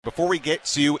Before we get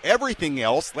to everything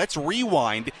else, let's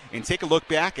rewind and take a look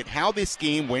back at how this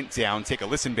game went down. Take a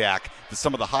listen back to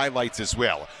some of the highlights as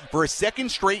well. For a second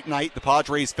straight night, the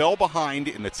Padres fell behind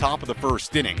in the top of the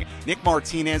first inning. Nick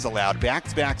Martinez allowed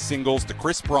back-to-back singles to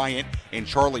Chris Bryant and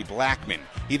Charlie Blackmon.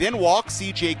 He then walked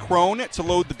C.J. Crone to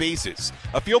load the bases.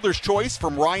 A fielder's choice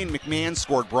from Ryan McMahon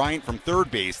scored Bryant from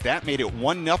third base. That made it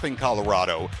 1-0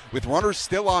 Colorado. With runners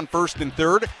still on first and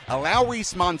third,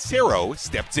 Alauris Montero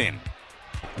stepped in.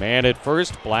 Man at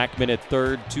first, Blackmon at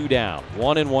third, 2 down.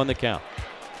 1-1 the count.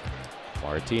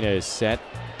 Martinez set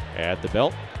at the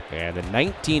belt. And the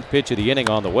 19th pitch of the inning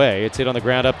on the way. It's hit on the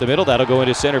ground up the middle. That'll go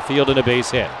into center field and a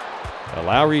base hit.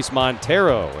 Alauris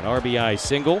Montero, an RBI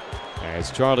single,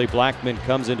 as Charlie Blackmon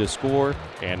comes in to score.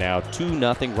 And now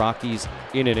 2-0 Rockies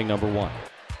in inning number 1.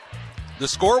 The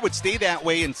score would stay that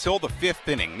way until the 5th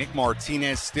inning. Nick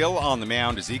Martinez still on the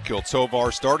mound. Ezequiel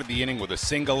Tovar started the inning with a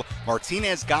single.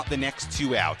 Martinez got the next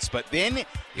 2 outs, but then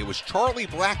it was Charlie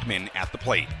Blackmon at the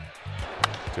plate.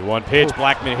 2-1 pitch.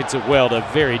 Blackmon hits it well to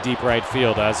very deep right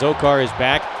field. Zokar is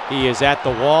back. He is at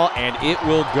the wall, and it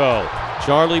will go.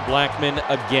 Charlie Blackmon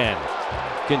again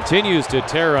continues to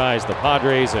terrorize the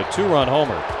Padres, a 2-run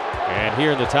homer. And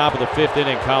here in the top of the 5th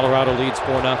inning, Colorado leads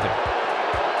 4-0.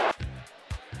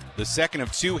 The second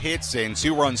of 2 hits and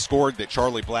 2 runs scored that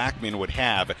Charlie Blackmon would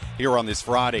have here on this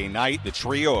Friday night. The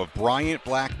trio of Bryant,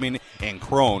 Blackmon, and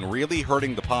Crone really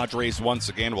hurting the Padres once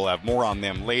again. We'll have more on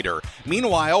them later.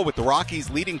 Meanwhile, with the Rockies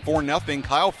leading 4-0,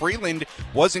 Kyle Freeland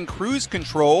was in cruise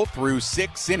control through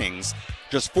 6 innings.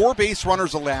 Just 4 base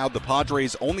runners allowed. The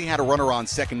Padres only had a runner on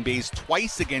second base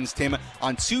twice against him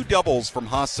on 2 doubles from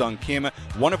Ha-Sung Kim,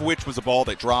 one of which was a ball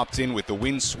that dropped in with the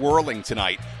wind swirling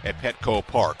tonight at Petco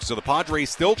Park. So the Padres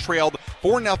still trailed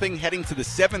 4-0 heading to the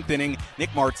 7th inning.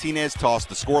 Nick Martinez tossed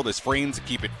the scoreless frame to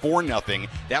keep it 4-0.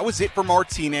 That was it for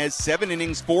Martinez. 7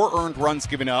 innings, 4 earned runs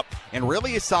given up. And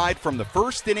really, aside from the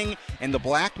first inning and the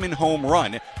Blackmon home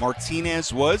run,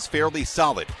 Martinez was fairly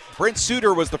solid. Brent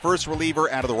Suter was the first reliever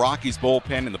out of the Rockies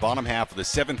bullpen in the bottom half of the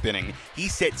 7th inning. He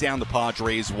set down the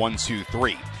Padres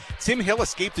 1-2-3. Tim Hill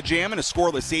escaped the jam in a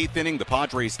scoreless 8th inning. The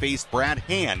Padres faced Brad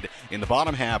Hand in the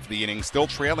bottom half of the inning, still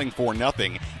trailing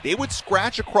 4-0. They would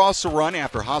scratch across a run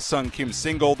after Ha-Sung Kim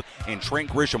singled and Trent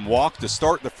Grisham walked to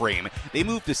start the frame. They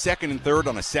moved to second and third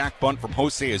on a sac bunt from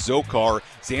Jose Azokar.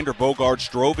 Xander Bogaerts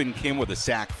drove in Kim with a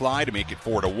sac fly to make it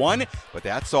 4-1, but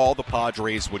that's all the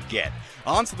Padres would get.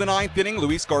 On to the 9th inning,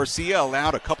 Luis Garcia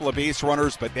allowed a couple of base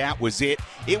runners, but that was it.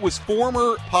 It was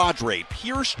former Padre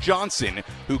Pierce Johnson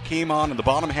who came on in the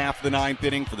bottom half of the 9th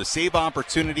inning for the save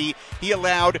opportunity. He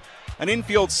allowed an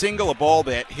infield single, a ball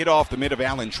that hit off the mid of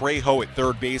Alan Trejo at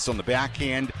third base on the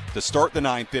backhand to start the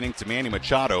 9th inning to Manny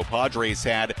Machado. Padres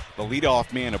had the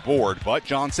leadoff man aboard, but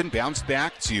Johnson bounced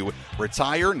back to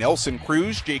retire Nelson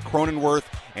Cruz, Jake Cronenworth,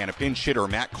 and a pinch hitter,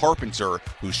 Matt Carpenter,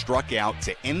 who struck out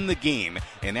to end the game.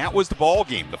 And that was the ball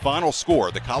game. The final score,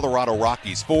 the Colorado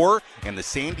Rockies 4 and the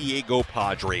San Diego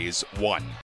Padres 1.